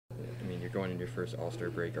you're going into your first All-Star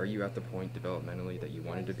break. Are you at the point developmentally that you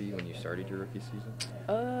wanted to be when you started your rookie season?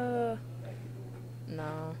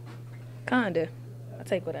 No. Kinda. I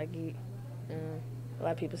take what I get. A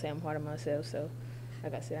lot of people say I'm hard on myself, so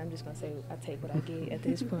like I said, I'm just going to say I take what I get at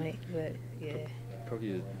this point. But, yeah.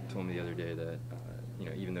 Pokey told me the other day that,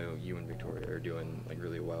 even though you and Victoria are doing,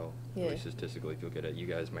 really well, at least statistically feel good at, you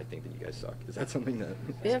guys might think that you guys suck. Is that something that...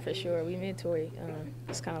 Yeah, for sure. We met Tori.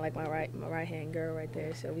 It's kind of like my right-hand girl right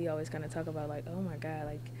there. So we always kind of talk about, oh, my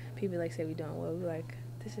God, people, say we doing well. We're like,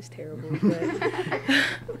 this is terrible. But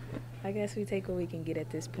I guess we take what we can get at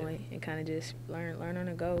this point and kind of just learn on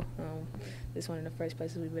the go. This is one of the first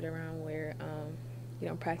places we've been around where you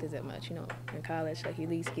don't practice that much. In college, you at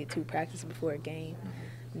least get 2 practices before a game.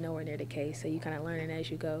 Nowhere near the case. So you kind of learning as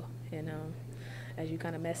you go. And as you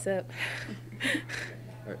kind of mess up.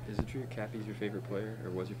 Is it true Cappie's your favorite player,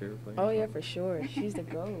 or was your favorite player? Oh, yeah, for sure. She's the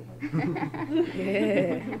GOAT.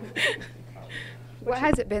 Yeah. What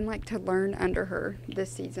has it been like to learn under her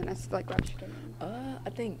this season? I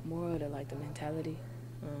think more of the mentality.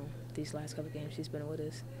 These last couple of games she's been with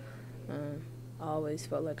us. I always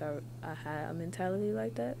felt like I had a mentality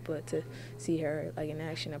like that, but to see her in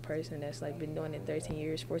action, a person that's been doing it 13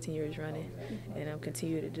 years, 14 years running, and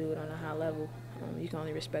continue to do it on a high level, you can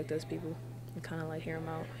only respect those people and kind of hear them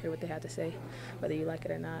out, hear what they have to say, whether you like it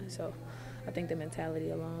or not. So I think the mentality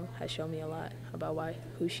alone has shown me a lot about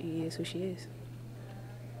who she is. It's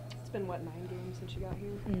been, 9 games since you got here?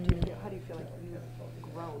 How do you feel like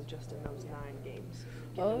you've grown just in those 9 games?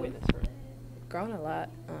 Getting to witness her? Grown a lot,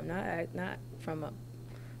 not from a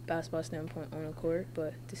basketball standpoint on the court,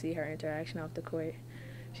 but to see her interaction off the court.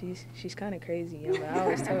 She's kind of crazy. I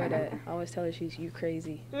always tell her that. I always tell her you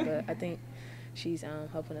crazy, but I think she's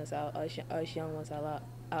helping us out, us young ones out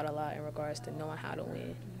a lot in regards to knowing how to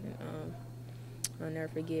win. And, I'll never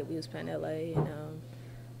forget we was playing LA, and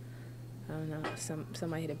I don't know,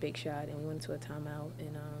 somebody hit a big shot, and we went into a timeout,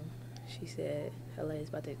 and she said LA is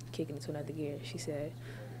about to kick into another gear. She said.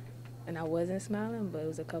 And I wasn't smiling, but it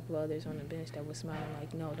was a couple others on the bench that was smiling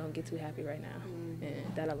no, don't get too happy right now.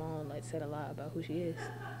 And that alone, said a lot about who she is.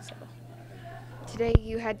 So. Today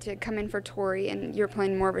you had to come in for Tori, and you're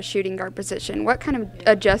playing more of a shooting guard position. What kind of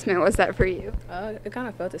adjustment was that for you? It kind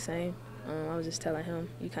of felt the same. I was just telling him,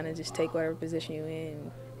 you kind of just take whatever position you're in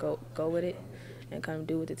and go with it and kind of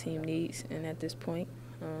do what the team needs. And at this point,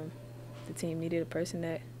 the team needed a person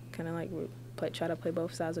that kind of try to play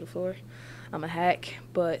both sides of the floor. I'm a hack,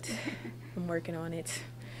 but I'm working on it.